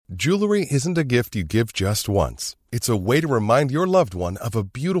Jewelry isn't a gift you give just once. It's a way to remind your loved one of a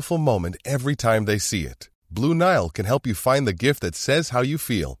beautiful moment every time they see it. Blue Nile can help you find the gift that says how you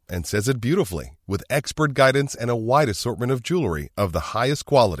feel and says it beautifully, with expert guidance and a wide assortment of jewelry of the highest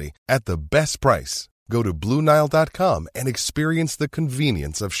quality at the best price. Go to BlueNile.com and experience the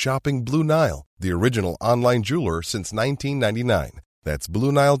convenience of shopping Blue Nile, the original online jeweler since 1999. That's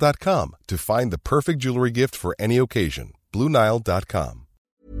BlueNile.com to find the perfect jewelry gift for any occasion. BlueNile.com.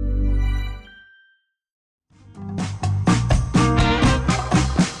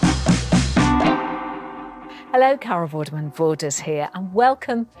 Hello, Carol Vorderman-Vorders here, and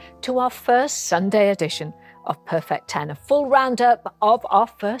welcome to our first Sunday edition of Perfect 10, a full roundup of our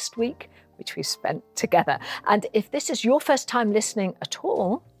first week, which we spent together. And if this is your first time listening at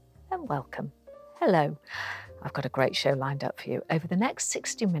all, then welcome. Hello. I've got a great show lined up for you. Over the next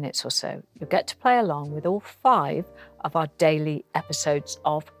 60 minutes or so, you'll get to play along with all 5 of our daily episodes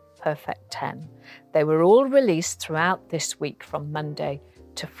of Perfect 10. They were all released throughout this week from Monday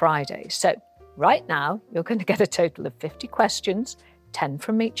to Friday. So right now, you're going to get a total of 50 questions, 10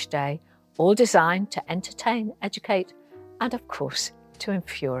 from each day, all designed to entertain, educate, and of course, to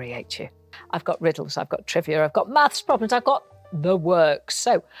infuriate you. I've got riddles, I've got trivia, I've got maths problems, I've got the works.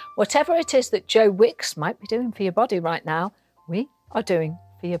 So whatever it is that Joe Wicks might be doing for your body right now, we are doing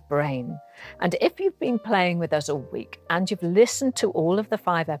for your brain. And if you've been playing with us all week and you've listened to all of the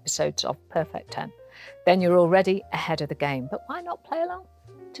 5 episodes of Perfect 10, then you're already ahead of the game. But why not play along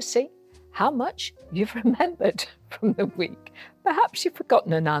to see how much you've remembered from the week? Perhaps you've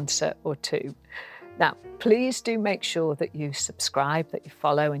forgotten an answer or two. Now, please do make sure that you subscribe, that you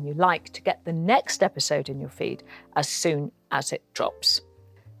follow and you like to get the next episode in your feed as soon as it drops.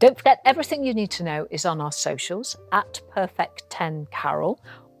 Don't forget, everything you need to know is on our socials at Perfect10Carol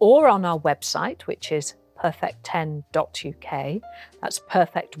or on our website, which is perfect10.uk. That's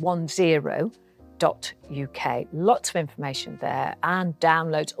perfect10.uk. Lots of information there and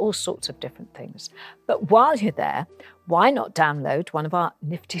downloads, all sorts of different things. But while you're there, why not download one of our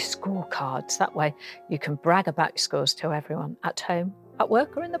nifty scorecards? That way you can brag about your scores to everyone at home, at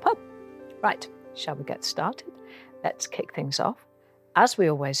work or in the pub. Right, shall we get started? Let's kick things off, as we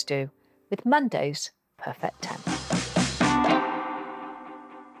always do, with Monday's Perfect 10.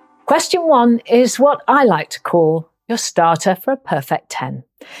 Question 1 is what I like to call your starter for a Perfect 10.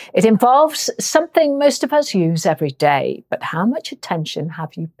 It involves something most of us use every day, but how much attention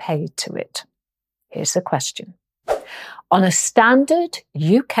have you paid to it? Here's the question. On a standard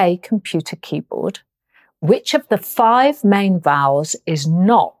UK computer keyboard, which of the 5 main vowels is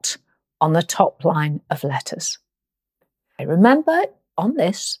not on the top line of letters? Remember, on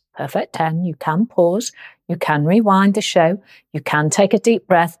this Perfect 10, you can pause, you can rewind the show, you can take a deep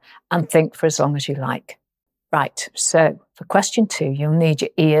breath and think for as long as you like. Right, so for question 2, you'll need your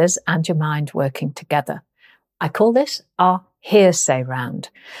ears and your mind working together. I call this our hearsay round,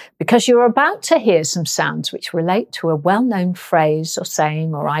 because you're about to hear some sounds which relate to a well-known phrase or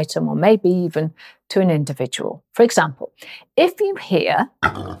saying or item, or maybe even to an individual. For example, if you hear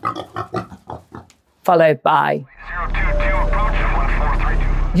followed by 022 approach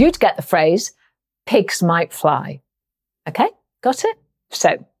 1432, you'd get the phrase, pigs might fly. Okay, got it?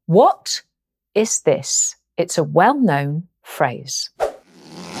 So, what is this? It's a well-known phrase.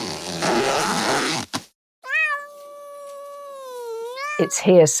 It's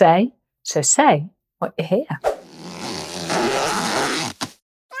hearsay, so say what you hear.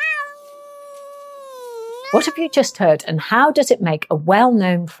 What have you just heard, and how does it make a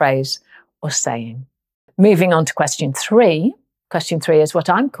well-known phrase or saying? Moving on to question 3. Question 3 is what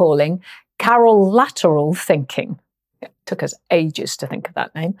I'm calling Carol lateral thinking. It took us ages to think of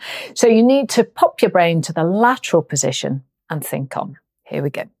that name. So you need to pop your brain to the lateral position and think on. Here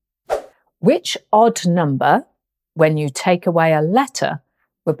we go. Which odd number, when you take away a letter,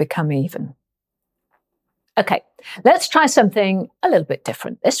 would become even? Okay, let's try something a little bit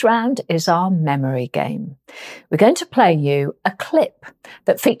different. This round is our memory game. We're going to play you a clip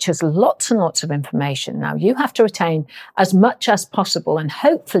that features lots and lots of information. Now, you have to retain as much as possible and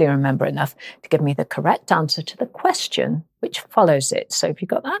hopefully remember enough to give me the correct answer to the question which follows it. So have you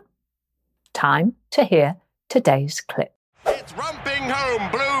got that? Time to hear today's clip. It's romping home,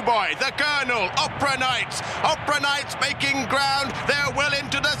 Blue Boy, the Colonel, Opera Knights making ground. They're well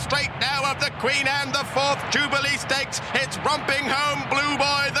into the straight now of the Queen and the 4th Jubilee Stakes. It's romping home, Blue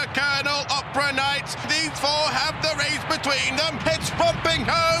Boy, the Colonel, Opera Knights. These 4 have the race between them. It's romping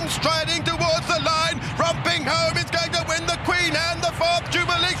home, striding towards the line. Romping home is going to win the Queen and the 4th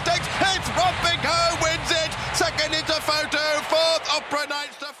Jubilee Stakes. It's romping home wins it. Second into photo, 4th Opera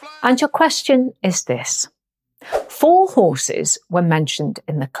Knights to fly. And your question is this. 4 horses were mentioned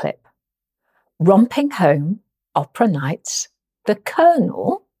in the clip. Romping Home, Opera Nights, the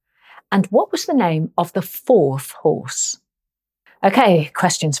Colonel, and what was the name of the 4th horse? Okay,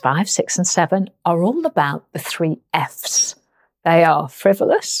 questions 5, 6 and 7 are all about the 3 Fs. They are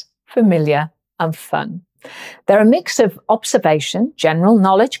frivolous, familiar and fun. They're a mix of observation, general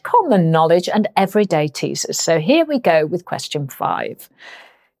knowledge, common knowledge and everyday teasers. So here we go with question 5.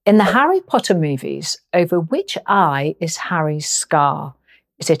 In the Harry Potter movies, over which eye is Harry's scar?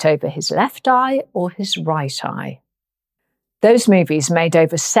 Is it over his left eye or his right eye? Those movies made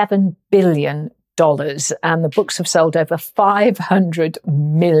over $7 billion and the books have sold over 500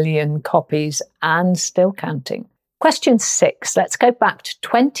 million copies and still counting. Question 6. Let's go back to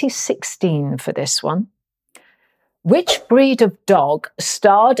 2016 for this one. Which breed of dog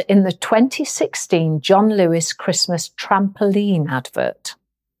starred in the 2016 John Lewis Christmas trampoline advert?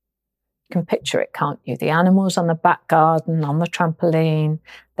 You can picture it, can't you? The animals on the back garden, on the trampoline.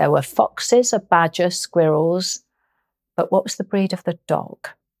 There were foxes, a badger, squirrels. But what was the breed of the dog?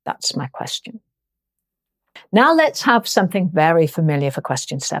 That's my question. Now let's have something very familiar for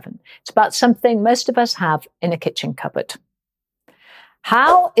question 7. It's about something most of us have in a kitchen cupboard.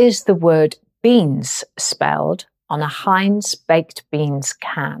 How is the word beans spelled on a Heinz baked beans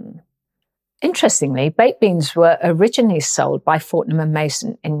can? Interestingly, baked beans were originally sold by Fortnum &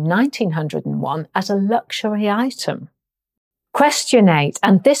 Mason in 1901 as a luxury item. Question 8,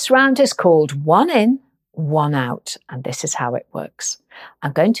 and this round is called 1 in, 1 out, and this is how it works.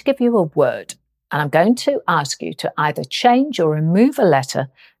 I'm going to give you a word, and I'm going to ask you to either change or remove a letter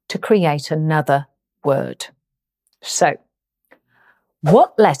to create another word. So,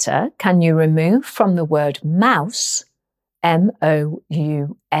 what letter can you remove from the word mouse, M-O-U-S-E,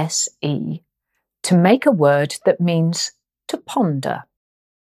 to make a word that means to ponder?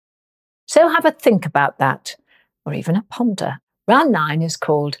 So have a think about that, or even a ponder. Round 9 is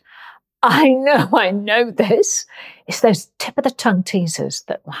called I know this. It's those tip of the tongue teasers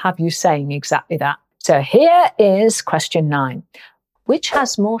that will have you saying exactly that. So here is question 9. Which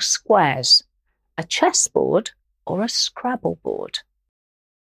has more squares, a chessboard or a Scrabble board?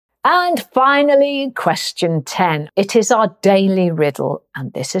 And finally, question 10. It is our daily riddle,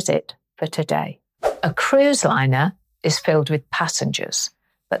 and this is it for today. A cruise liner is filled with passengers,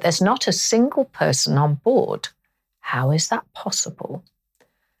 but there's not a single person on board. How is that possible?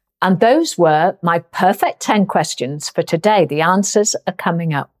 And those were my perfect 10 questions for today. The answers are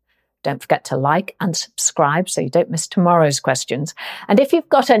coming up. Don't forget to like and subscribe so you don't miss tomorrow's questions. And if you've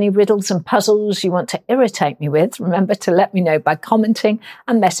got any riddles and puzzles you want to irritate me with, remember to let me know by commenting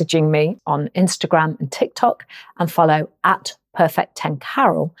and messaging me on Instagram and TikTok, and follow at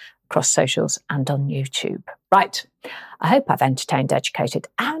Perfect10Carol across socials and on YouTube. Right. I hope I've entertained, educated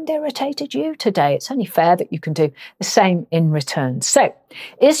and irritated you today. It's only fair that you can do the same in return. So,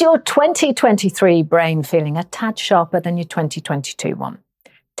 is your 2023 brain feeling a tad sharper than your 2022 one?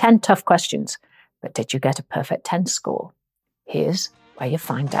 10 tough questions, but did you get a perfect 10 score? Here's where you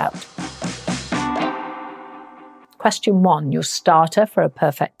find out. Question 1, your starter for a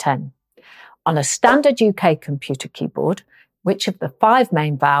perfect 10. On a standard UK computer keyboard, which of the 5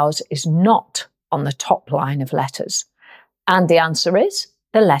 main vowels is not on the top line of letters? And the answer is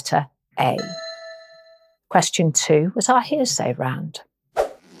the letter A. Question 2 was our hearsay round.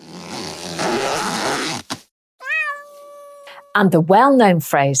 And the well-known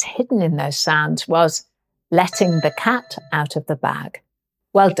phrase hidden in those sounds was letting the cat out of the bag.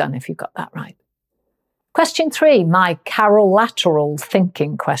 Well done if you got that right. Question 3, my carolateral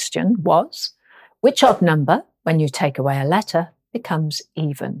thinking question was, which odd number, when you take away a letter, becomes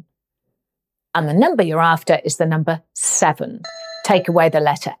even? And the number you're after is the number 7. Take away the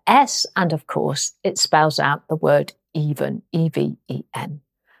letter S, and of course, it spells out the word even, E-V-E-N.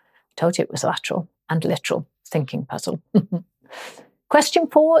 I told you it was lateral and literal thinking puzzle. Question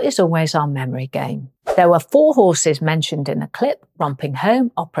 4 is always our memory game. There were 4 horses mentioned in the clip, Romping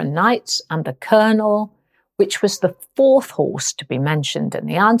Home, Opera Nights, and the Colonel. Which was the 4th horse to be mentioned? And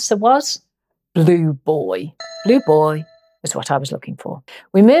the answer was Blue Boy. Blue Boy was what I was looking for.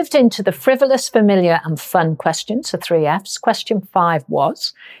 We moved into the frivolous, familiar and fun questions, the 3 Fs. Question 5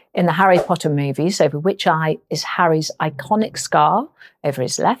 was, in the Harry Potter movies, over which eye is Harry's iconic scar? Over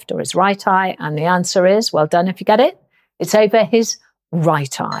his left or his right eye? And the answer is, well done if you get it, it's over his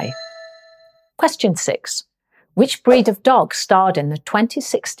right eye. Question 6. Which breed of dog starred in the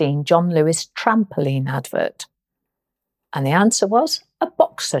 2016 John Lewis trampoline advert? And the answer was a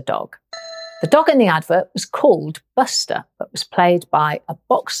boxer dog. The dog in the advert was called Buster, but was played by a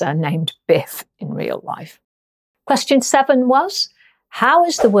boxer named Biff in real life. Question 7 was, How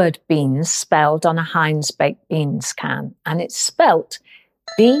is the word beans spelled on a Heinz baked beans can? And it's spelt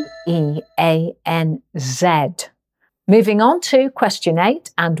B-E-A-N-Z. Moving on to question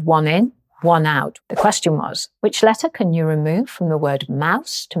 8 and 1 in, 1 out. The question was, which letter can you remove from the word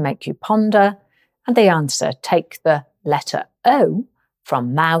mouse to make you ponder? And the answer, take the letter O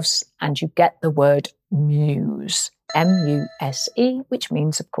from mouse and you get the word muse, M-U-S-E, which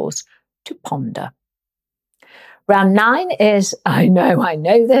means, of course, to ponder. Round 9 is, I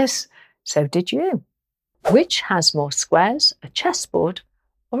know this, so did you. Which has more squares, a chessboard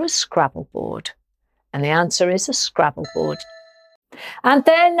or a Scrabble board? And the answer is a Scrabble board. And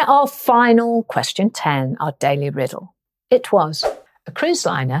then our final question 10, our daily riddle. It was, a cruise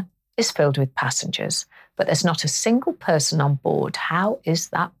liner is filled with passengers, but there's not a single person on board. How is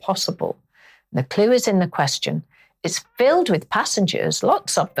that possible? And the clue is in the question. It's filled with passengers,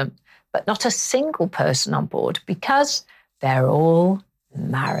 lots of them, but not a single person on board because they're all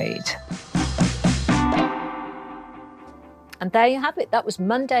married. And there you have it. That was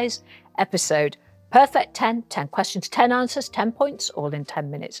Monday's episode. Perfect 10, 10 questions, 10 answers, 10 points, all in 10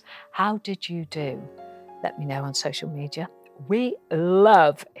 minutes. How did you do? Let me know on social media. We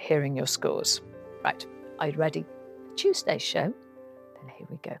love hearing your scores. Right, are you ready for Tuesday's show? Then here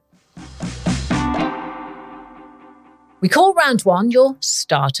we go. We call round 1 your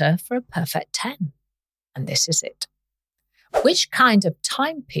starter for a perfect 10. And this is it. Which kind of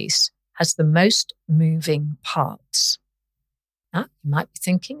timepiece has the most moving parts? Now, you might be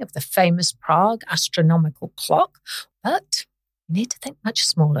thinking of the famous Prague astronomical clock, but you need to think much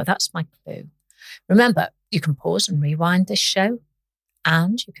smaller. That's my clue. Remember, you can pause and rewind this show,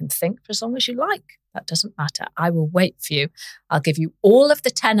 and you can think for as long as you like. That doesn't matter. I will wait for you. I'll give you all of the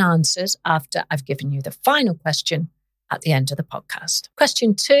 10 answers after I've given you the final question at the end of the podcast.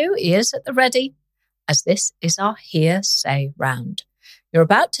 Question 2 is at the ready, as this is our hear, say round. You're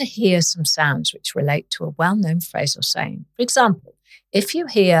about to hear some sounds which relate to a well-known phrase or saying. For example, if you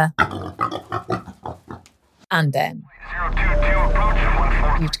hear and then,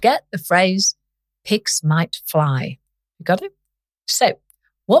 you'd get the phrase pigs might fly. You got it? So,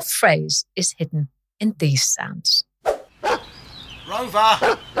 what phrase is hidden in these sounds?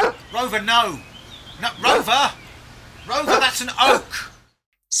 Rover! Rover, no! No, Rover! Rover, that's an oak!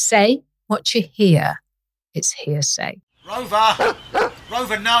 Say what you hear. It's hearsay. Rover!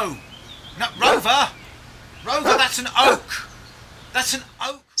 Rover, no! No, Rover! Rover, that's an oak! That's an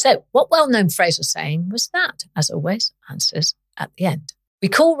oak! So, what well-known phrase or saying was that? As always, answers at the end. We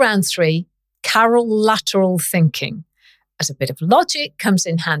call round 3 Carol lateral thinking. As a bit of logic comes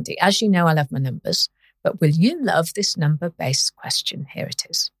in handy. As you know, I love my numbers, but will you love this number-based question? Here it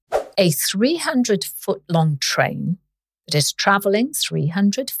is. A 300-foot-long train that is travelling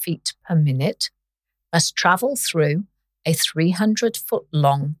 300 feet per minute must travel through a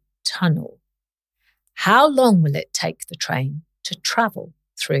 300-foot-long tunnel. How long will it take the train to travel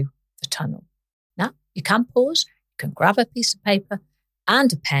through the tunnel? Now, you can pause, you can grab a piece of paper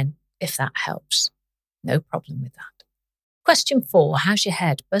and a pen if that helps. No problem with that. Question 4, how's your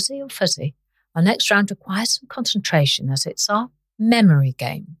head, buzzy or fuzzy? Our next round requires some concentration as it's our memory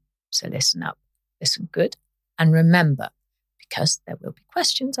game. So listen up, listen good, and remember, because there will be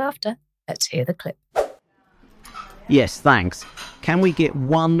questions after, let's hear the clip. Yes, thanks. Can we get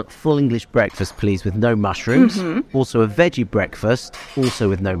 1 full English breakfast, please, with no mushrooms? Also a veggie breakfast, also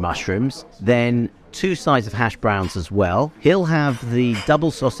with no mushrooms. Then 2 sides of hash browns as well. He'll have the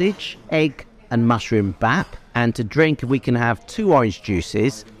double sausage, egg and mushroom bap. And to drink, we can have 2 orange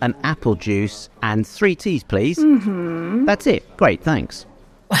juices, an apple juice and 3 teas, please. That's it. Great, thanks.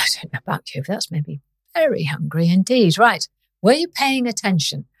 Well, I don't know about you, but that's made me very hungry indeed. Right, were you paying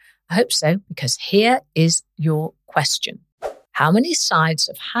attention? I hope so, because here is your question. How many sides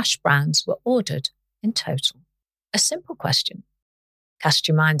of hash browns were ordered in total? A simple question. Cast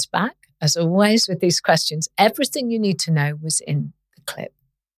your minds back. As always with these questions, everything you need to know was in the clip.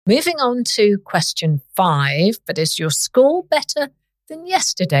 Moving on to question 5, but is your score better than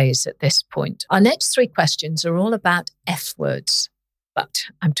yesterday's at this point? Our next 3 questions are all about F words. But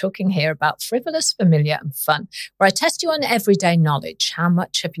I'm talking here about frivolous, familiar and fun, where I test you on everyday knowledge. How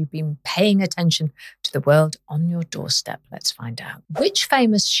much have you been paying attention to the world on your doorstep? Let's find out. Which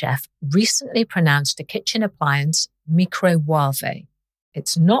famous chef recently pronounced a kitchen appliance microwave?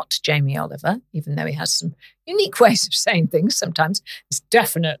 It's not Jamie Oliver, even though he has some unique ways of saying things sometimes. It's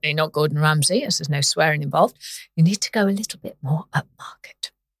definitely not Gordon Ramsay, as there's no swearing involved. You need to go a little bit more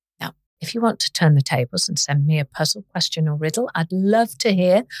upmarket. Now, if you want to turn the tables and send me a puzzle, question or riddle, I'd love to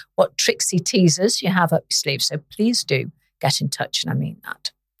hear what tricksy teasers you have up your sleeve. So please do get in touch, and I mean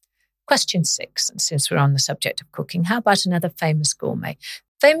that. Question 6, and since we're on the subject of cooking, how about another famous gourmet?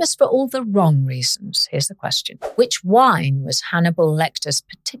 Famous for all the wrong reasons. Here's the question. Which wine was Hannibal Lecter's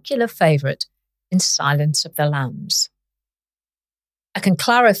particular favourite in Silence of the Lambs? I can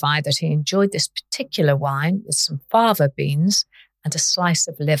clarify that he enjoyed this particular wine with some fava beans and a slice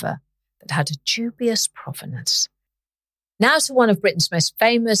of liver that had a dubious provenance. Now to one of Britain's most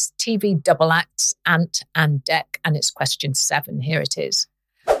famous TV double acts, Ant and Dec, and it's question 7. Here it is.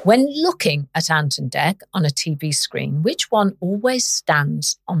 When looking at Ant and Dec on a TV screen, which one always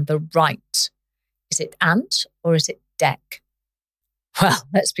stands on the right? Is it Ant or is it Dec? Well,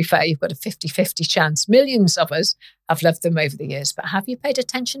 let's be fair, you've got a 50-50 chance. Millions of us have loved them over the years, but have you paid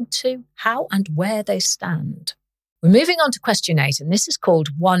attention to how and where they stand? We're moving on to question 8, and this is called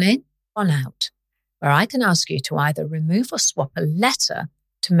One In, One Out, where I can ask you to either remove or swap a letter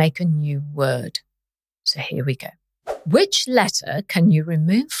to make a new word. So here we go. Which letter can you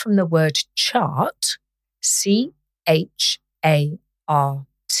remove from the word chart, C-H-A-R-T,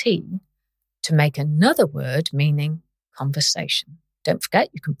 to make another word meaning conversation? Don't forget,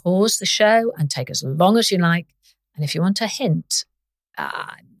 you can pause the show and take as long as you like. And if you want a hint, no,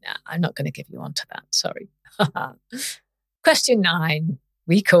 I'm not going to give you one to that. Sorry. Question 9,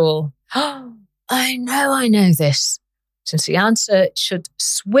 we call, I know this, since the answer should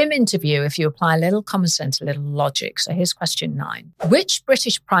swim into view if you apply a little common sense, a little logic. So here's question 9. Which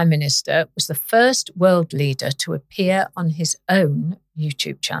British Prime Minister was the first world leader to appear on his own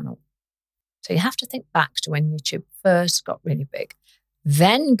YouTube channel? So you have to think back to when YouTube first got really big.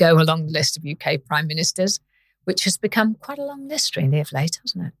 Then go along the list of UK Prime Ministers, which has become quite a long list really of late,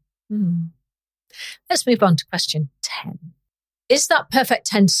 hasn't it? Let's move on to question 10. Is that perfect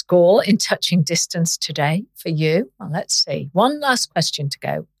 10 score in touching distance today for you? Well, let's see. One last question to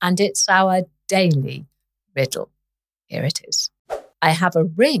go, and it's our daily riddle. Here it is. I have a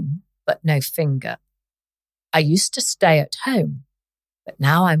ring, but no finger. I used to stay at home, but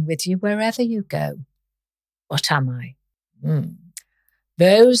now I'm with you wherever you go. What am I?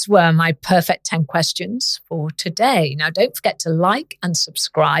 Those were my perfect 10 questions for today. Now, don't forget to like and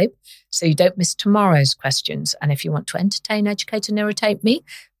subscribe so you don't miss tomorrow's questions. And if you want to entertain, educate and irritate me,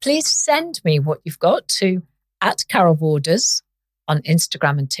 please send me what you've got to @CarolBorders on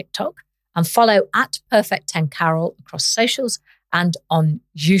Instagram and TikTok, and follow @Perfect10Carol across socials and on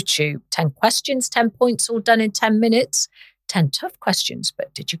YouTube. 10 questions, 10 points, all done in 10 minutes. 10 tough questions,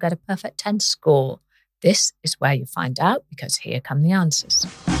 but did you get a perfect 10 score? This is where you find out, because here come the answers.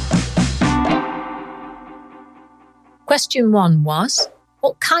 Question 1 was,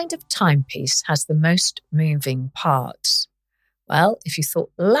 what kind of timepiece has the most moving parts? Well, if you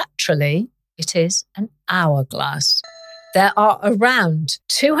thought laterally, it is an hourglass. There are around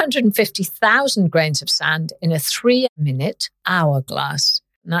 250,000 grains of sand in a 3-minute hourglass.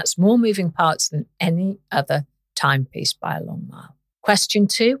 And that's more moving parts than any other timepiece by a long mile. Question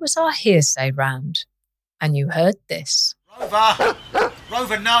 2 was our hearsay round. And you heard this. Rover!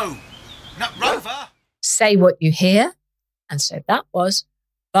 Rover, no! No, Rover! Say what you hear. And so that was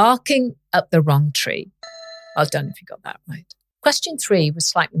barking up the wrong tree. Well done if you got that right. Question 3 was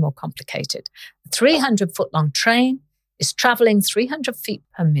slightly more complicated. A 300-foot-long train is travelling 300 feet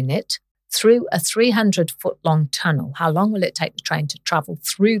per minute through a 300-foot-long tunnel. How long will it take the train to travel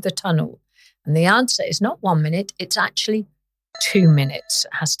through the tunnel? And the answer is not 1 minute, it's actually 2 minutes.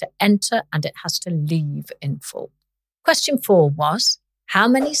 It has to enter and it has to leave in full. Question 4 was, how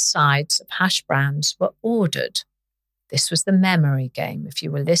many sides of hash browns were ordered? This was the memory game. If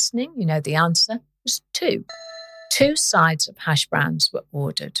you were listening, you know the answer was 2. 2 sides of hash browns were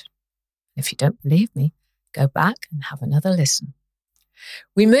ordered. If you don't believe me, go back and have another listen.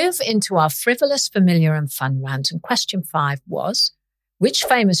 We move into our frivolous, familiar and fun round, and question 5 was, which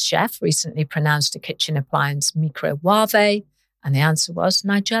famous chef recently pronounced a kitchen appliance microwave? And the answer was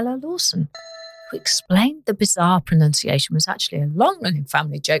Nigella Lawson, who explained the bizarre pronunciation was actually a long-running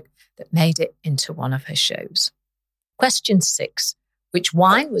family joke that made it into one of her shows. Question 6. Which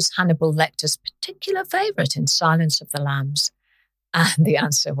wine was Hannibal Lecter's particular favourite in Silence of the Lambs? And the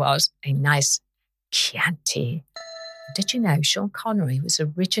answer was a nice Chianti. Did you know Sean Connery was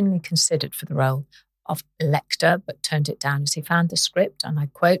originally considered for the role of Lecter, but turned it down as he found the script, and I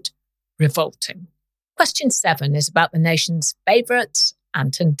quote, revolting. Question 7 is about the nation's favourites,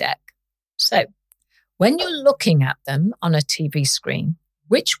 Ant and Dec. So, when you're looking at them on a TV screen,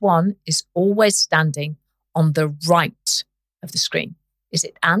 which one is always standing on the right of the screen? Is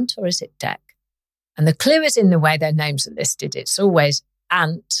it Ant or is it Dec? And the clue is in the way their names are listed. It's always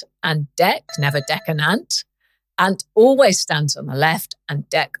Ant and Dec, never Dec and Ant. Ant always stands on the left and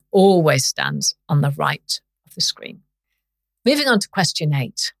Dec always stands on the right of the screen. Moving on to question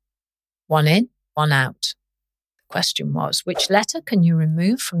 8. One in, one out. The question was, which letter can you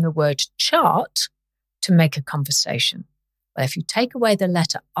remove from the word chart to make a conversation? Well, if you take away the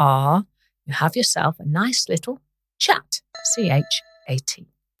letter R, you have yourself a nice little chat, C-H-A-T.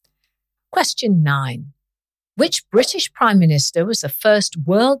 Question 9. Which British Prime Minister was the first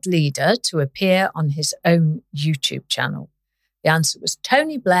world leader to appear on his own YouTube channel? The answer was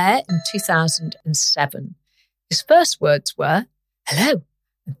Tony Blair in 2007. His first words were, "Hello,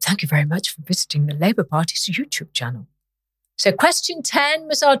 and thank you very much for visiting the Labour Party's YouTube channel." So question 10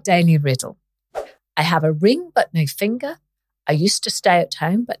 was our daily riddle. I have a ring but no finger. I used to stay at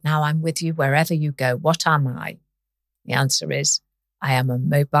home, but now I'm with you wherever you go. What am I? The answer is, I am a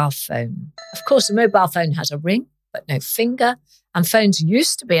mobile phone. Of course, a mobile phone has a ring, but no finger. And phones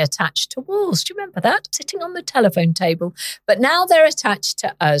used to be attached to walls. Do you remember that? Sitting on the telephone table. But now they're attached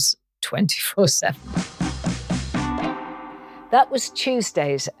to us 24/7. That was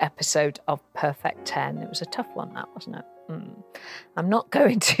Tuesday's episode of Perfect 10. It was a tough one, that, wasn't it? I'm not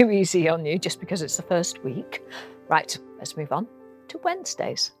going too easy on you just because it's the first week. Right, let's move on to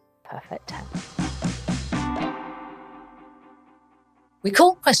Wednesday's Perfect 10. We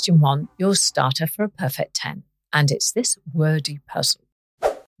call question 1 your starter for a perfect 10, and it's this wordy puzzle.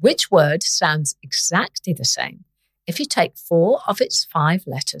 Which word sounds exactly the same if you take 4 of its 5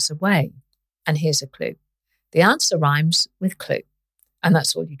 letters away? And here's a clue. The answer rhymes with clue, and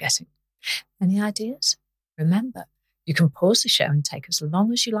that's all you're getting. Any ideas? Remember, you can pause the show and take as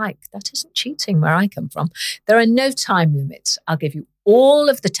long as you like. That isn't cheating where I come from. There are no time limits. I'll give you all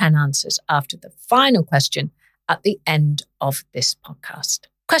of the 10 answers after the final question at the end of this podcast.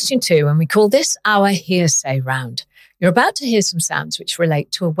 Question 2, and we call this our hearsay round. You're about to hear some sounds which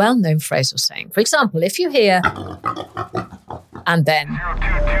relate to a well-known phrase or saying. For example, if you hear and then,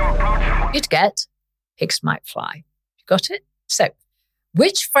 you'd get pigs might fly. You got it? So,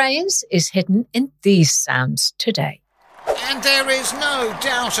 which phrase is hidden in these sounds today? And there is no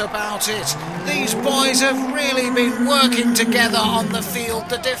doubt about it. These boys have really been working together on the field.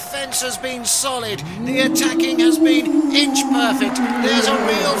 The defence has been solid. The attacking has been inch perfect. There's a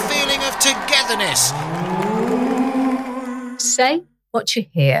real feeling of togetherness. Say what you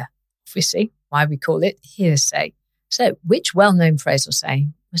hear. Obviously, why we call it hearsay. So, which well-known phrase or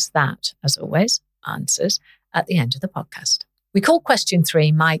saying was that? As always, answers at the end of the podcast. We call question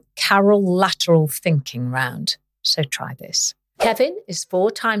 3 my Carol lateral thinking round. So try this. Kevin is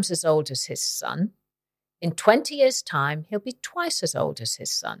 4 times as old as his son. In 20 years' time, he'll be twice as old as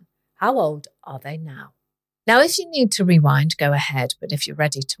his son. How old are they now? Now, if you need to rewind, go ahead. But if you're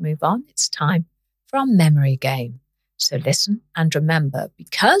ready to move on, it's time for our memory game. So listen and remember,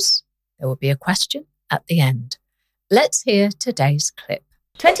 because there will be a question at the end. Let's hear today's clip.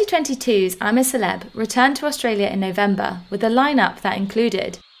 2022's I'm a Celeb returned to Australia in November with a lineup that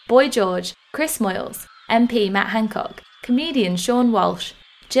included Boy George, Chris Moyles, MP Matt Hancock, comedian Sean Walsh,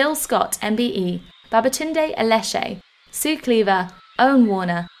 Jill Scott MBE, Babatunde Aleshe, Sue Cleaver, Owen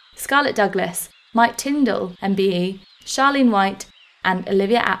Warner, Scarlett Douglas, Mike Tyndall MBE, Charlene White and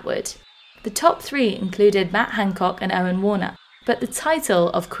Olivia Atwood. The top 3 included Matt Hancock and Owen Warner, but the title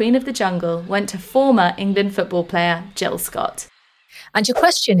of Queen of the Jungle went to former England football player Jill Scott. And your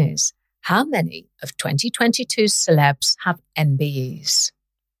question is, how many of 2022's celebs have MBEs?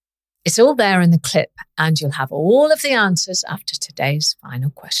 It's all there in the clip, and you'll have all of the answers after today's final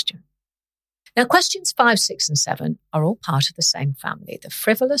question. Now, questions 5, 6, and 7 are all part of the same family, the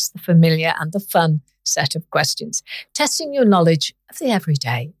frivolous, the familiar, and the fun set of questions, testing your knowledge of the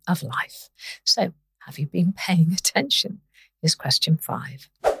everyday of life. So, have you been paying attention? Here's question 5.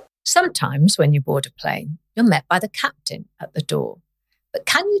 Sometimes when you board a plane, you're met by the captain at the door. But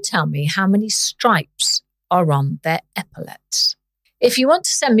can you tell me how many stripes are on their epaulets? If you want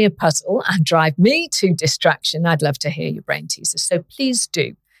to send me a puzzle and drive me to distraction, I'd love to hear your brain teasers. So please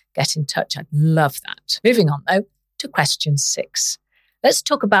do get in touch. I'd love that. Moving on, though, to question 6. Let's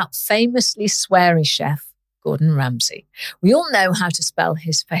talk about famously sweary chef Gordon Ramsay. We all know how to spell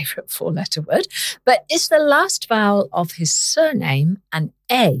his favourite 4-letter word, but is the last vowel of his surname an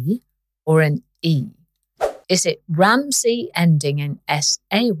A or an E? Is it Ramsay ending in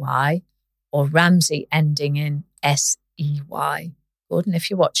S-A-Y or Ramsay ending in S-E-Y? Gordon, if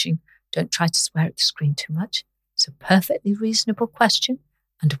you're watching, don't try to swear at the screen too much. It's a perfectly reasonable question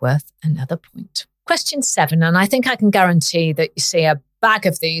and worth another point. Question 7, and I think I can guarantee that you see a bag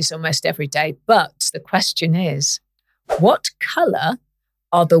of these almost every day, but the question is, what colour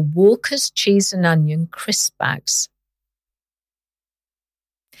are the Walker's cheese and onion crisp bags?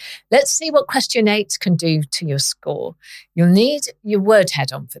 Let's see what question 8 can do to your score. You'll need your word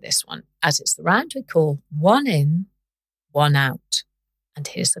head on for this one, as it's the round we call 1 in, 1 out. And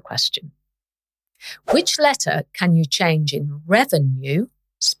here's the question. Which letter can you change in revenue,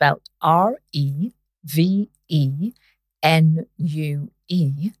 spelt REVENUE,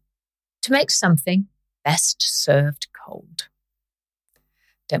 to make something best served cold?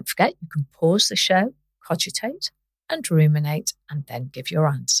 Don't forget, you can pause the show, cogitate and ruminate, and then give your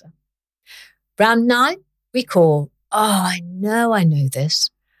answer. Round 9, we call, I know this,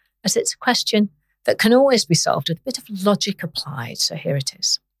 as it's a question that can always be solved with a bit of logic applied. So here it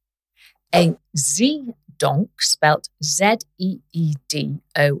is. A zedonk, spelt ZEEDONK,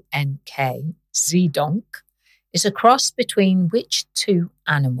 zedonk, is a cross between which two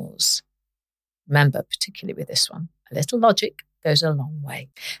animals? Remember, particularly with this one, a little logic goes a long way.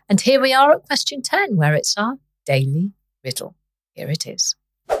 And here we are at question 10, where it's our daily riddle. Here it is.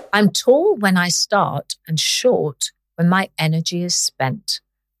 I'm tall when I start and short when my energy is spent.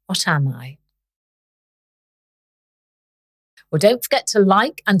 What am I? Well, don't forget to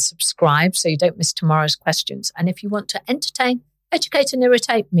like and subscribe so you don't miss tomorrow's questions. And if you want to entertain, educate and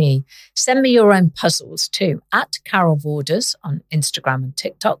irritate me, send me your own puzzles too at Carol Borders on Instagram and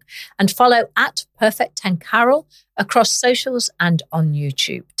TikTok, and follow at Perfect10Carol across socials and on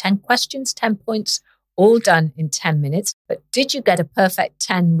YouTube. 10 questions, 10 points, all done in 10 minutes. But did you get a perfect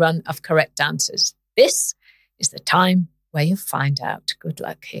 10 run of correct answers? This is the time where you find out. Good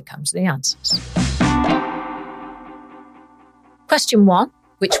luck. Here comes the answers. Question 1.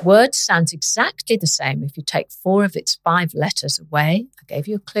 Which word sounds exactly the same if you take 4 of its 5 letters away? I gave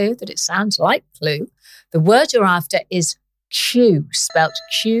you a clue that it sounds like clue. The word you're after is Q, spelt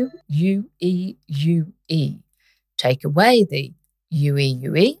Q-U-E-U-E. Take away the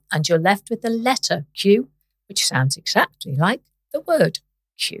U-E-U-E and you're left with the letter Q, which sounds exactly like the word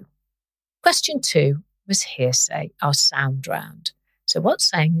Q. Question 2 was hearsay, our sound round. So what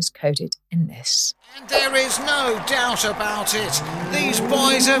saying is coded in this? And there is no doubt about it. These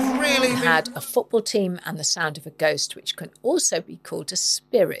boys have really had a football team and the sound of a ghost, which can also be called a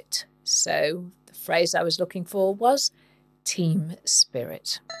spirit. So the phrase I was looking for was team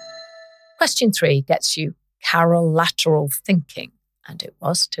spirit. Question 3 gets you carolateral thinking, and it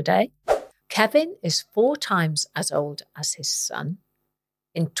was today. Kevin is 4 times as old as his son.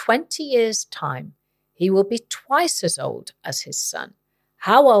 In 20 years' time, he will be twice as old as his son.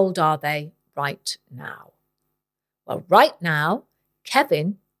 How old are they right now? Well, right now,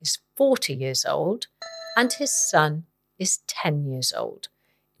 Kevin is 40 years old and his son is 10 years old.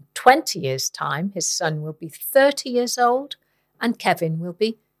 In 20 years' time, his son will be 30 years old and Kevin will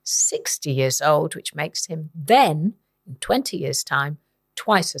be 60 years old, which makes him then, in 20 years' time,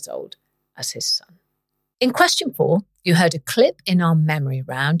 twice as old as his son. In question 4, you heard a clip in our memory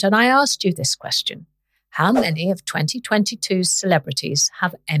round, and I asked you this question. How many of 2022's celebrities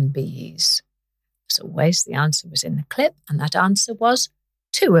have MBEs? As always, the answer was in the clip, and that answer was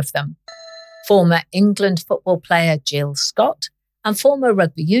 2 of them. Former England football player Jill Scott and former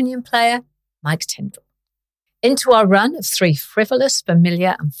rugby union player Mike Tindall. Into our run of 3 frivolous,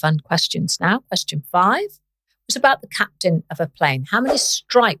 familiar and fun questions now. Question 5 was about the captain of a plane. How many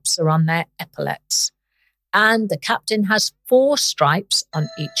stripes are on their epaulets? And the captain has 4 stripes on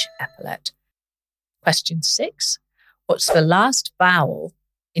each epaulet. Question 6, what's the last vowel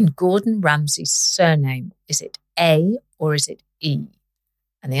in Gordon Ramsay's surname? Is it A or is it E?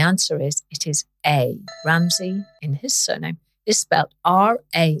 And the answer is, it is A. Ramsay, in his surname, is spelled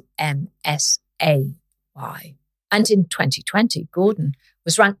R-A-M-S-A-Y. And in 2020, Gordon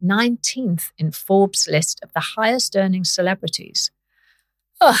was ranked 19th in Forbes' list of the highest earning celebrities.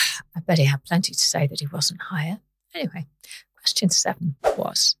 Oh, I bet he had plenty to say that he wasn't higher. Anyway, question 7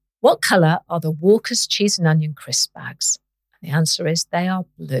 was, what colour are the Walker's cheese and onion crisp bags? And the answer is they are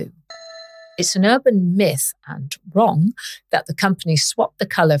blue. It's an urban myth and wrong that the company swapped the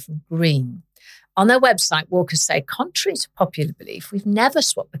colour from green. On their website, Walkers say, contrary to popular belief, we've never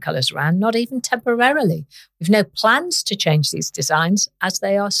swapped the colours around, not even temporarily. We've no plans to change these designs as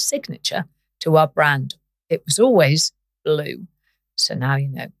they are signature to our brand. It was always blue. So now you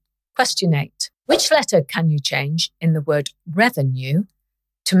know. Question 8. Which letter can you change in the word revenue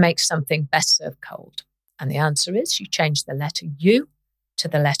to make something best served cold? And the answer is you change the letter U to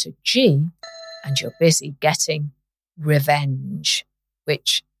the letter G and you're busy getting revenge,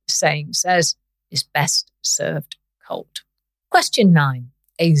 which the saying says is best served cold. Question 9.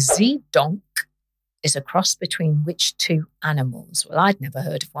 A zedonk is a cross between which 2 animals? Well, I'd never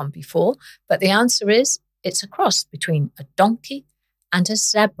heard of one before, but the answer is it's a cross between a donkey and a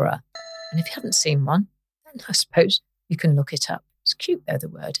zebra. And if you haven't seen one, then I suppose you can look it up. It's cute though, the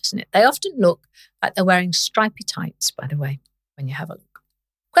word, isn't it? They often look like they're wearing stripy tights, by the way, when you have a look.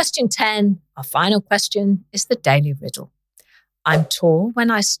 Question 10, our final question, is the daily riddle. I'm tall when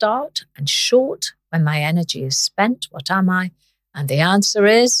I start and short when my energy is spent. What am I? And the answer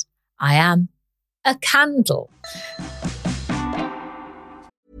is, I am a candle.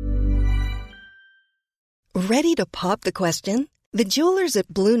 Ready to pop the question? The jewelers at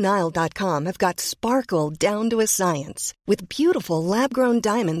BlueNile.com have got sparkle down to a science with beautiful lab-grown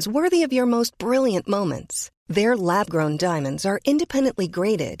diamonds worthy of your most brilliant moments. Their lab-grown diamonds are independently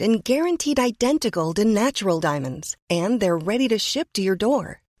graded and guaranteed identical to natural diamonds, and they're ready to ship to your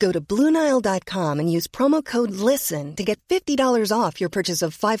door. Go to BlueNile.com and use promo code LISTEN to get $50 off your purchase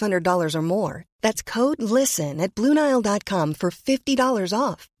of $500 or more. That's code LISTEN at BlueNile.com for $50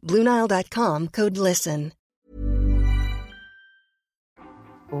 off. BlueNile.com, code LISTEN.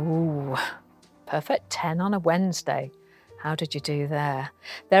 Ooh, perfect 10 on a Wednesday. How did you do there?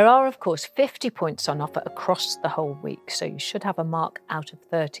 There are, of course, 50 points on offer across the whole week, so you should have a mark out of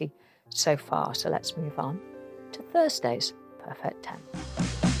 30 so far. So let's move on to Thursday's perfect 10.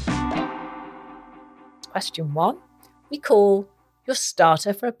 Question 1, we call your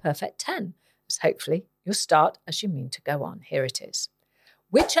starter for a perfect 10, as hopefully you'll start as you mean to go on. Here it is.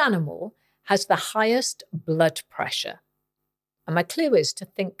 Which animal has the highest blood pressure? And my clue is to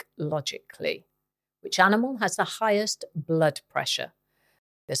think logically. Which animal has the highest blood pressure?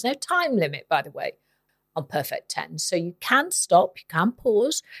 There's no time limit, by the way, on perfect 10. So you can stop, you can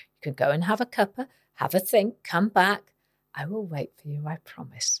pause, you can go and have a cuppa, have a think, come back. I will wait for you, I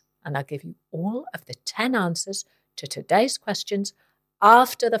promise. And I'll give you all of the 10 answers to today's questions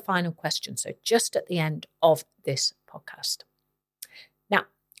after the final question. So just at the end of this podcast. Now,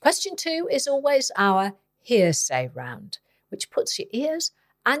 question 2 is always our hearsay round, which puts your ears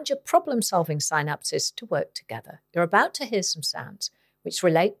and your problem-solving synapses to work together. You're about to hear some sounds which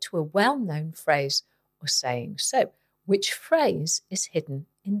relate to a well-known phrase or saying. So, which phrase is hidden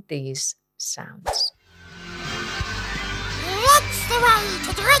in these sounds? That's the way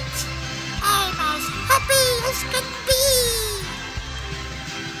to do it! I'm as happy as can be!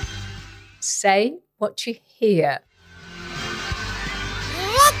 Say what you hear.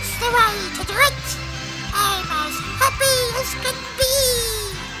 That's the way to do it! I'm as happy as can be!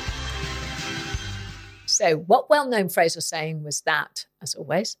 So, what well-known phrase or saying was that? As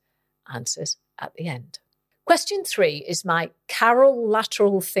always, answers at the end. Question 3 is my Carol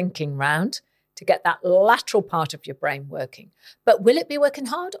lateral thinking round to get that lateral part of your brain working. But will it be working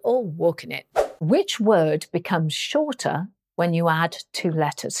hard or walking it? Which word becomes shorter when you add 2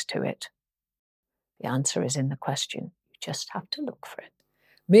 letters to it? The answer is in the question. You just have to look for it.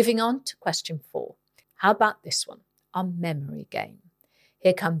 Moving on to question 4. How about this one? Our memory game.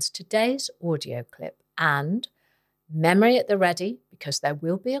 Here comes today's audio clip and memory at the ready because there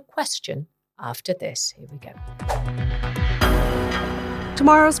will be a question after this. Here we go.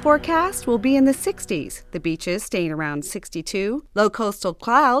 Tomorrow's forecast will be in the 60s. The beaches staying around 62. Low coastal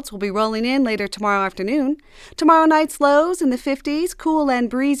clouds will be rolling in later tomorrow afternoon. Tomorrow night's lows in the 50s, cool and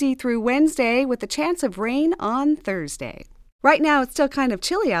breezy through Wednesday with a chance of rain on Thursday. Right now, it's still kind of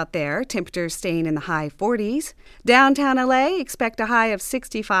chilly out there, temperatures staying in the high 40s. Downtown LA, expect a high of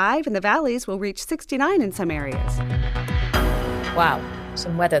 65, and the valleys will reach 69 in some areas. Wow,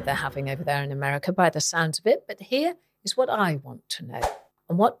 some weather they're having over there in America by the sounds of it, but here is what I want to know.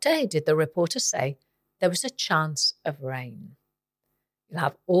 On what day did the reporter say there was a chance of rain? You'll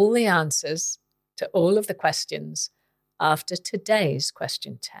have all the answers to all of the questions after today's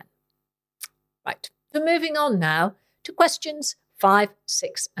question 10. Right, so moving on now to questions 5,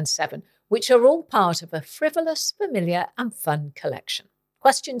 6 and 7, which are all part of a frivolous, familiar and fun collection.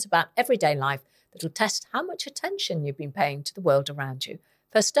 Questions about everyday life that will test how much attention you've been paying to the world around you.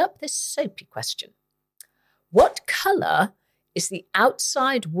 First up, this soapy question. What colour is the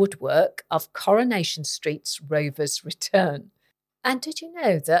outside woodwork of Coronation Street's Rover's Return? And did you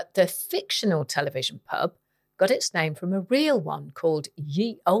know that the fictional television pub got its name from a real one called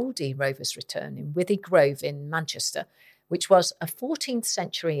Ye Olde Rover's Return in Withy Grove in Manchester, which was a 14th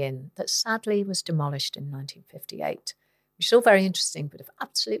century inn that sadly was demolished in 1958. Which is all very interesting, but of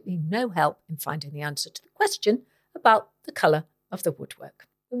absolutely no help in finding the answer to the question about the colour of the woodwork.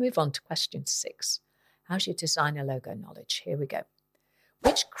 We'll move on to question 6. How's your designer logo knowledge? Here we go.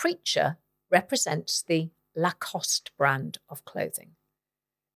 Which creature represents the Lacoste brand of clothing?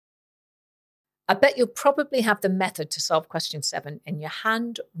 I bet you'll probably have the method to solve question 7 in your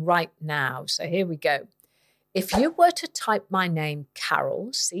hand right now. So here we go. If you were to type my name,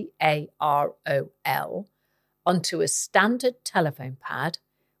 Carol, Carol, onto a standard telephone pad,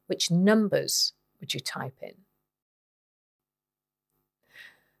 which numbers would you type in?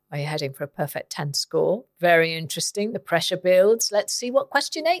 Are you heading for a perfect 10 score? Very interesting. The pressure builds. Let's see what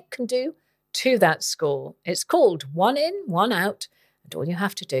question 8 can do to that score. It's called One In, One Out, and all you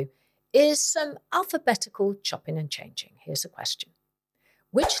have to do is some alphabetical chopping and changing. Here's a question.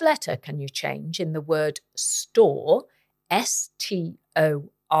 Which letter can you change in the word store, S-T-O-R-E,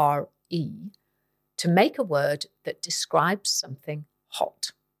 to make a word that describes something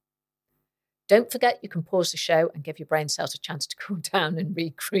hot? Don't forget you can pause the show and give your brain cells a chance to cool down and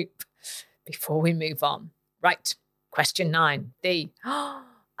regroup before we move on. Right, question 9.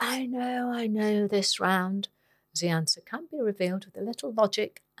 I know this round. The answer can be revealed with a little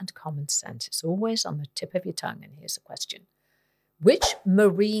logic and common sense. It's always on the tip of your tongue. And here's the question. Which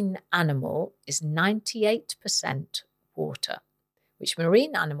marine animal is 98% water? Which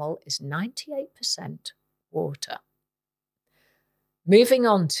marine animal is 98% water? Moving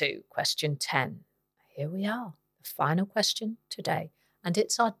on to question 10. Here we are, the final question today, and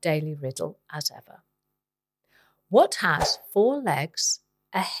it's our daily riddle as ever. What has 4 legs,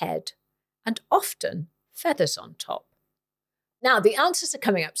 a head, and often feathers on top? Now, the answers are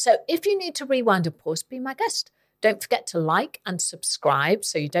coming up, so if you need to rewind and pause, be my guest. Don't forget to like and subscribe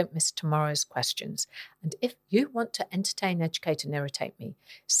so you don't miss tomorrow's questions. And if you want to entertain, educate and irritate me,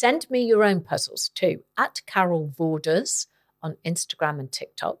 send me your own puzzles too at Carol Vorders on Instagram and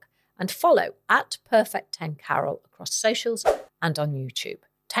TikTok, and follow at Perfect10Carol across socials and on YouTube.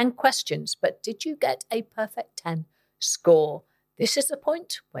 10 questions, but did you get a perfect 10 score? This is the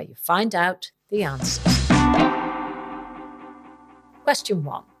point where you find out the answer. Question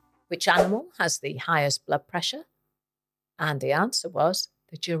 1. Which animal has the highest blood pressure? And the answer was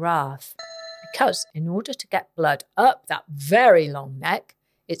the giraffe. Because in order to get blood up that very long neck,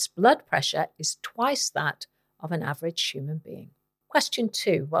 its blood pressure is twice that of an average human being. Question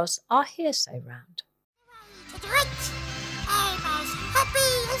 2 was our hearsay round. I'm as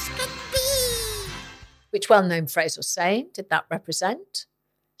happy as can be. Which well-known phrase or saying did that represent?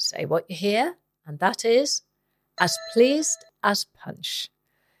 Say what you hear, and that is, as pleased as Punch.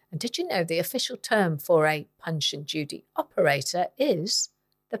 And did you know the official term for a Punch and Judy operator is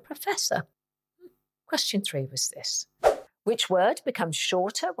the professor? Question 3 was this. Which word becomes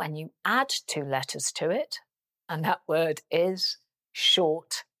shorter when you add 2 letters to it? And that word is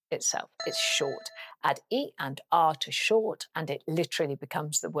short itself. It's short. Add E and R to short, and it literally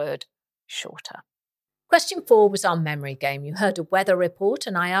becomes the word shorter. Question 4 was our memory game. You heard a weather report,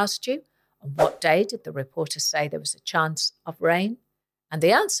 and I asked you, on what day did the reporter say there was a chance of rain? And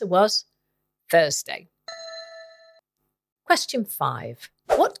the answer was Thursday. Question 5.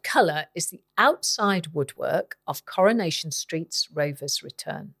 What colour is the outside woodwork of Coronation Street's Rover's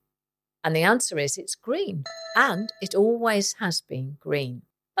Return? And the answer is it's green, and it always has been green.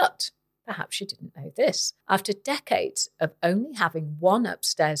 But perhaps you didn't know this. After decades of only having one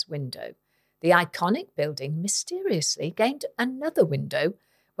upstairs window, the iconic building mysteriously gained another window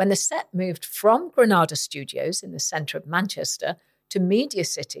when the set moved from Granada Studios in the centre of Manchester to Media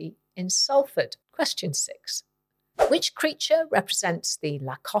City in Salford. Question 6. Which creature represents the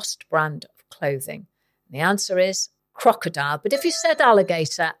Lacoste brand of clothing? And the answer is crocodile, but if you said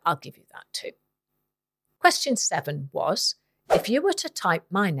alligator, I'll give you that too. Question 7 was, if you were to type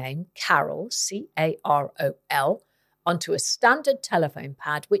my name, Carol, C-A-R-O-L, onto a standard telephone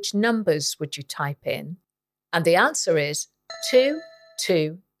pad, which numbers would you type in? And the answer is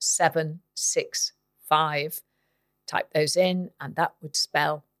 22765. Type those in, and that would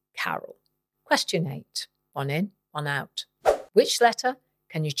spell Carol. Question 8. 1 in, 1 out. Which letter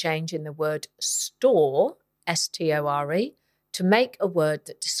can you change in the word store, S-T-O-R-E, to make a word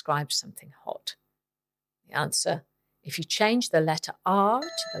that describes something hot? The answer, if you change the letter R to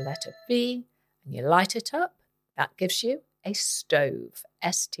the letter V and you light it up, that gives you a stove,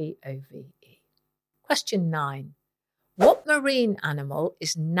 S-T-O-V-E. Question 9. What marine animal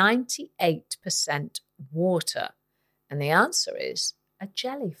is 98% water? And the answer is a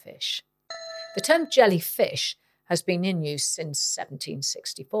jellyfish. The term jellyfish has been in use since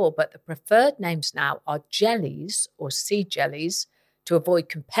 1764, but the preferred names now are jellies or sea jellies to avoid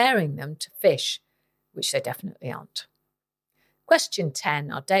comparing them to fish, which they definitely aren't. Question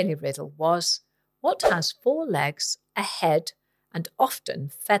 10, our daily riddle was, what has 4 legs, a head, and often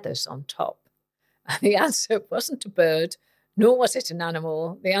feathers on top? And the answer wasn't a bird, nor was it an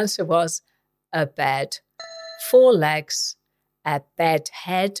animal. The answer was a bed. 4 legs, a bed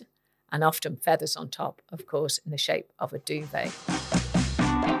head, and often feathers on top, of course, in the shape of a duvet.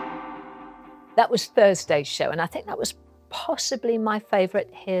 That was Thursday's show, and I think that was possibly my favourite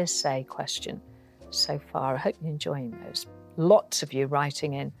hearsay question so far. I hope you're enjoying those. Lots of you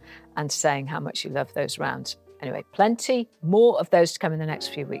writing in and saying how much you love those rounds. Anyway, plenty more of those to come in the next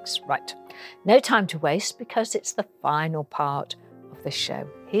few weeks. Right, no time to waste because it's the final part of the show.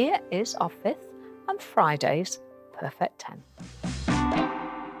 here is our fifth and Friday's Perfect 10.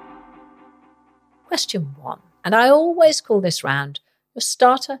 Question 1, and I always call this round your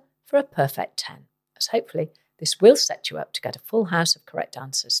starter for a perfect 10, as hopefully this will set you up to get a full house of correct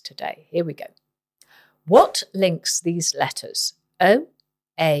answers today. Here we go. What links these letters O,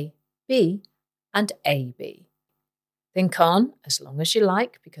 A, B and AB? Think on as long as you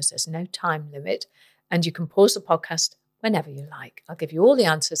like, because there's no time limit, and you can pause the podcast whenever you like. I'll give you all the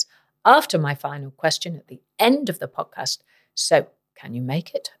answers after my final question at the end of the podcast. So can you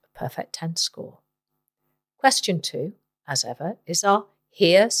make it a perfect 10 score? Question 2, as ever, is our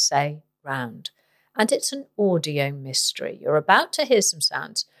Hear, Say round. And it's an audio mystery. You're about to hear some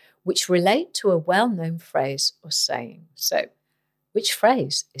sounds which relate to a well-known phrase or saying. So, which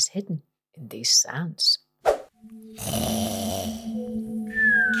phrase is hidden in these sounds? Can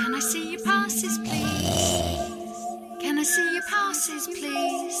I see your passes, please? Can I see your passes,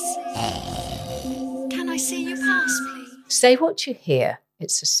 please? Can I see your pass, please? Say what you hear.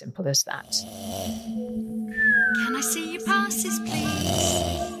 It's as simple as that. Can I see your passes,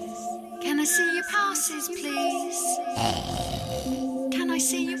 please? Can I see your passes, please? Can I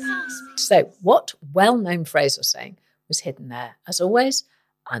see your pass, please? So, what well-known phrase or saying was hidden there? As always,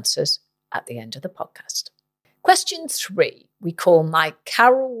 answers at the end of the podcast. Question 3, we call my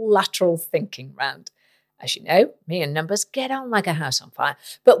Carol lateral thinking round. As you know, me and numbers get on like a house on fire.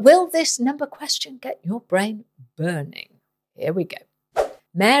 But will this number question get your brain burning? Here we go.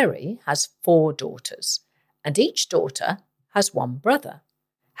 Mary has 4 daughters, and each daughter has 1 brother.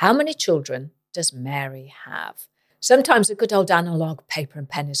 How many children does Mary have? Sometimes a good old analogue paper and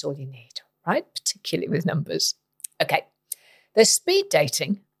pen is all you need, right? Particularly with numbers. Okay, there's speed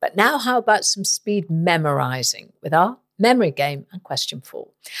dating, but now how about some speed memorising with our memory game and question 4.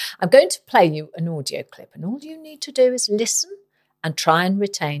 I'm going to play you an audio clip, and all you need to do is listen and try and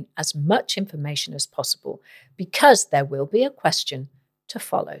retain as much information as possible, because there will be a question to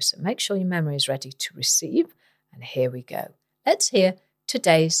follow. So make sure your memory is ready to receive. And here we go. Let's hear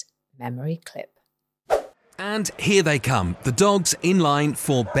today's memory clip. And here they come, the dogs in line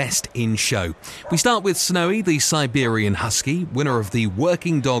for Best in Show. We start with Snowy, the Siberian Husky, winner of the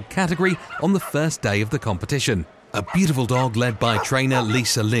working dog category on the first day of the competition. A beautiful dog led by trainer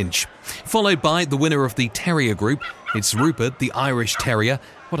Lisa Lynch. Followed by the winner of the Terrier group, it's Rupert, the Irish Terrier.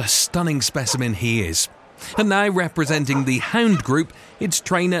 What a stunning specimen he is. And now representing the Hound group, it's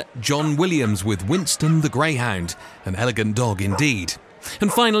trainer John Williams with Winston the Greyhound. An elegant dog indeed.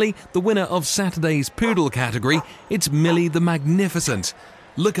 And finally, the winner of Saturday's Poodle category, it's Millie the Magnificent.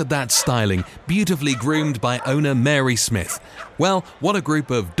 Look at that styling, beautifully groomed by owner Mary Smith. Well, what a group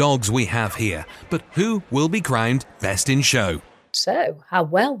of dogs we have here. But who will be crowned Best in Show? So, how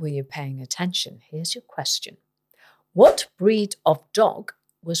well were you paying attention? Here's your question. What breed of dog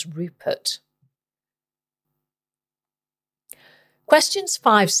was Rupert? Questions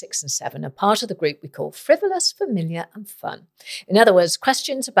 5, 6 and 7 are part of the group we call frivolous, familiar and fun. In other words,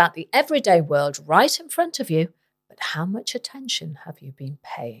 questions about the everyday world right in front of you, but how much attention have you been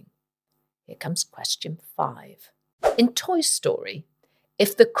paying? Here comes question 5. In Toy Story,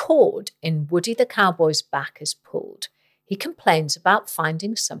 if the cord in Woody the Cowboy's back is pulled, he complains about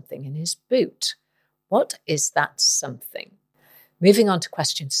finding something in his boot. What is that something? Moving on to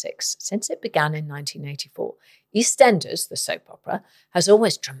question 6. Since it began in 1984, EastEnders, the soap opera, has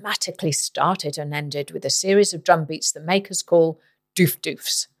always dramatically started and ended with a series of drum beats the makers call doof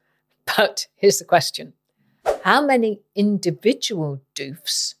doofs. But here's the question. How many individual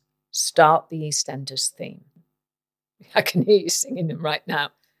doofs start the EastEnders theme? I can hear you singing them right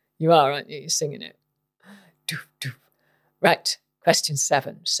now. You are, aren't you? You're singing it. Doof, doof. Right, question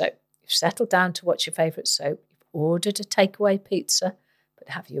 7. So you've settled down to watch your favourite soap. Ordered a takeaway pizza, but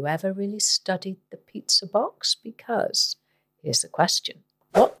have you ever really studied the pizza box? Because here's the question.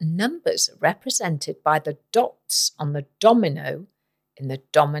 What numbers are represented by the dots on the domino in the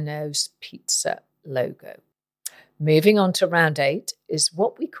Domino's Pizza logo? Moving on to round 8 is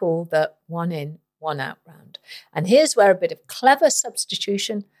what we call the one in, one out round. And here's where a bit of clever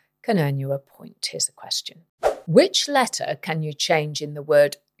substitution can earn you a point. Here's the question. Which letter can you change in the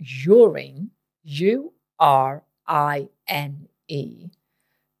word urine, URINE,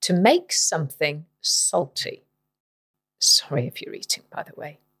 to make something salty? Sorry if you're eating, by the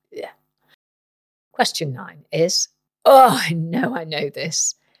way. Yeah. Question 9 is, I know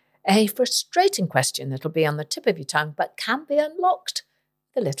this. A frustrating question that'll be on the tip of your tongue, but can be unlocked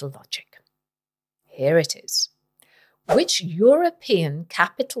with a little logic. Here it is. Which European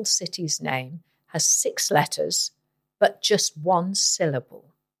capital city's name has 6 letters, but just 1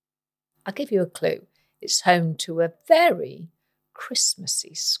 syllable? I'll give you a clue. It's home to a very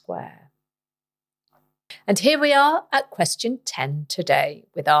Christmassy square. And here we are at question 10 today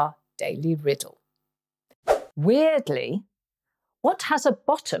with our daily riddle. Weirdly, what has a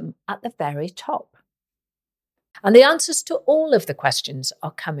bottom at the very top? And the answers to all of the questions are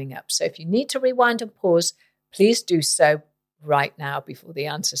coming up. So if you need to rewind and pause, please do so right now before the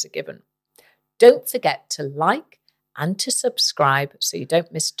answers are given. Don't forget to like and to subscribe so you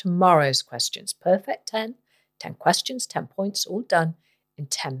don't miss tomorrow's questions. Perfect 10, 10 questions, 10 points, all done in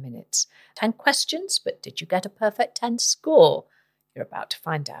 10 minutes. 10 questions, but did you get a perfect 10 score? You're about to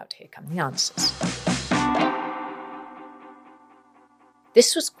find out. Here come the answers.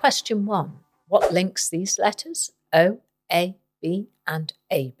 This was question 1. What links these letters? O, A, B, and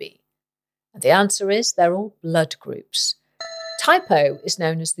AB. And the answer is they're all blood groups. Type O is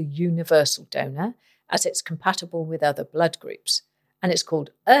known as the universal donor, as it's compatible with other blood groups. And it's called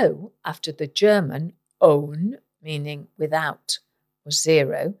O after the German ohne, meaning without or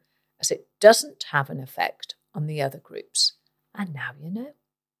zero, as it doesn't have an effect on the other groups. And now you know.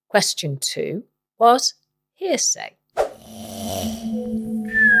 Question 2 was hearsay.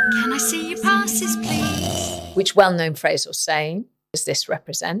 Can I see your passes, please? Which well-known phrase or saying does this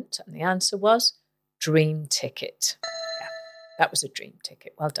represent? And the answer was dream ticket. Yeah, that was a dream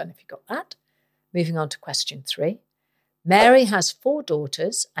ticket. Well done if you got that. Moving on to question 3. Mary has 4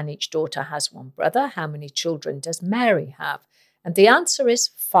 daughters and each daughter has 1 brother. How many children does Mary have? And the answer is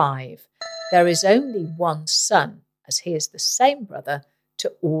 5. There is only 1 son, as he is the same brother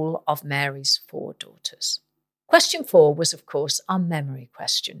to all of Mary's 4 daughters. Question 4 was, of course, our memory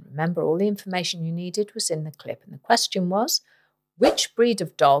question. Remember, all the information you needed was in the clip. And the question was, which breed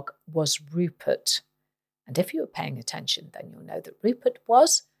of dog was Rupert? And if you were paying attention, then you'll know that Rupert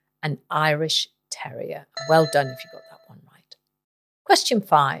was an Irish Terrier. Well done if you got that one right. Question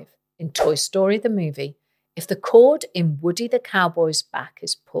 5. In Toy Story, the movie, if the cord in Woody the Cowboy's back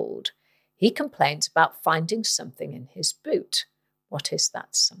is pulled, he complains about finding something in his boot. What is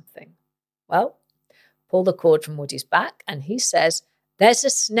that something? Well, pull the cord from Woody's back and he says, there's a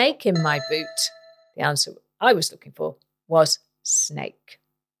snake in my boot. The answer I was looking for was snake.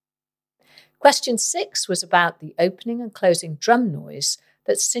 Question 6 was about the opening and closing drum noise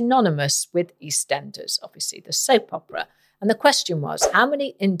that's synonymous with EastEnders, obviously the soap opera. And the question was, how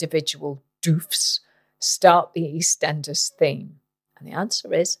many individual doofs start the EastEnders theme? And the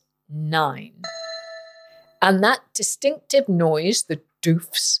answer is 9. And that distinctive noise, the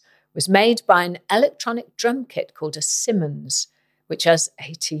doofs, was made by an electronic drum kit called a Simmons, which us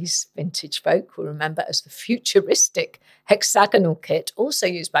 80s vintage folk will remember as the futuristic hexagonal kit, also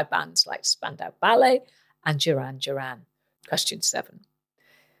used by bands like Spandau Ballet and Duran Duran. Question 7.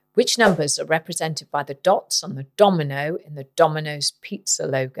 Which numbers are represented by the dots on the domino in the Domino's pizza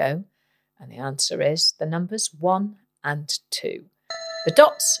logo? And the answer is the numbers 1 and 2. The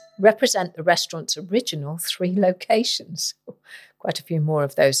dots represent the restaurant's original 3 locations. Quite a few more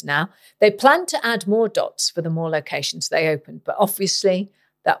of those now. They plan to add more dots for the more locations they opened, but obviously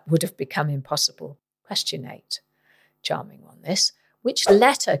that would have become impossible. Question 8. Charming one, this. Which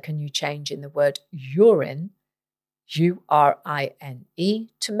letter can you change in the word urine, U-R-I-N-E,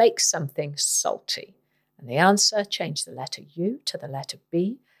 to make something salty? And the answer, change the letter U to the letter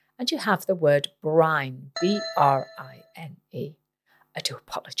B, and you have the word brine, B-R-I-N-E. I do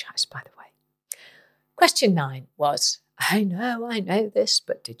apologise, by the way. Question 9 was, I know this,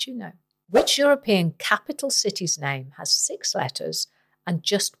 but did you know? Which European capital city's name has 6 letters and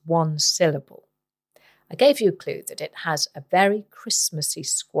just 1 syllable? I gave you a clue that it has a very Christmassy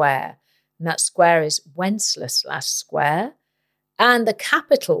square, and that square is Wenceslas Square. And the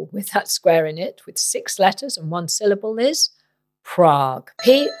capital with that square in it, with 6 letters and 1 syllable, is Prague,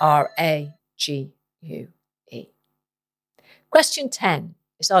 Prague. Question 10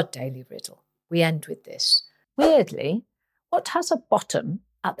 is our daily riddle. We end with this. Weirdly, what has a bottom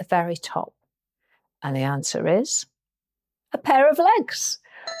at the very top? And the answer is a pair of legs.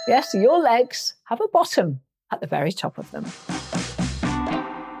 Yes, your legs have a bottom at the very top of them.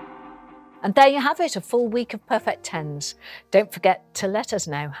 And there you have it, a full week of Perfect Tens. Don't forget to let us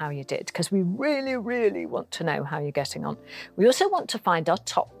know how you did, because we really, really want to know how you're getting on. We also want to find our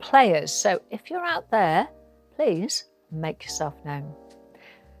top players. So if you're out there, please make yourself known.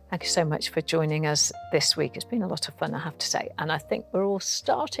 Thank you so much for joining us this week. It's been a lot of fun, I have to say. And I think we're all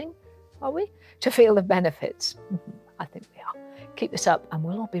starting, are we, to feel the benefits. I think we are. Keep this up and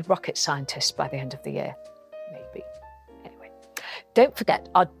we'll all be rocket scientists by the end of the year. Maybe. Anyway, don't forget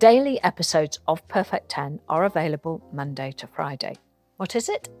our daily episodes of Perfect 10 are available Monday to Friday. What is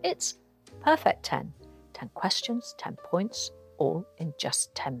it? It's Perfect 10. 10 questions, 10 points, all in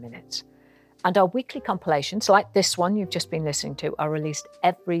just 10 minutes. And our weekly compilations, like this one you've just been listening to, are released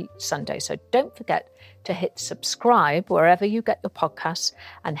every Sunday. So don't forget to hit subscribe wherever you get your podcasts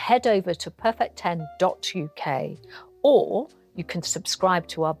and head over to perfect10.uk, or you can subscribe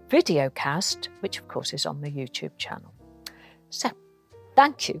to our videocast, which of course is on the YouTube channel. So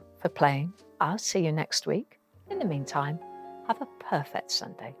thank you for playing. I'll see you next week. In the meantime, have a perfect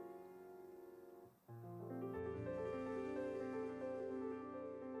Sunday.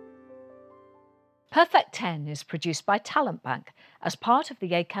 Perfect 10 is produced by Talent Bank as part of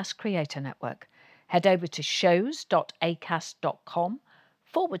the Acast Creator Network. Head over to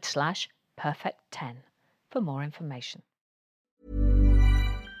shows.acast.com/perfect10 for more information.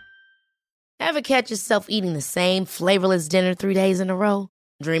 Ever catch yourself eating the same flavorless dinner 3 days in a row?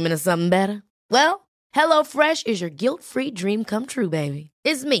 Dreaming of something better? Well, HelloFresh is your guilt-free dream come true, baby.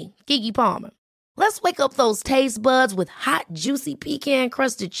 It's me, Keke Palmer. Let's wake up those taste buds with hot, juicy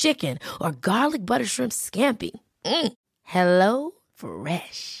pecan-crusted chicken or garlic butter shrimp scampi. Hello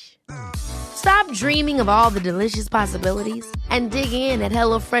Fresh. Stop dreaming of all the delicious possibilities and dig in at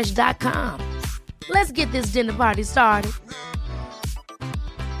HelloFresh.com. Let's get this dinner party started.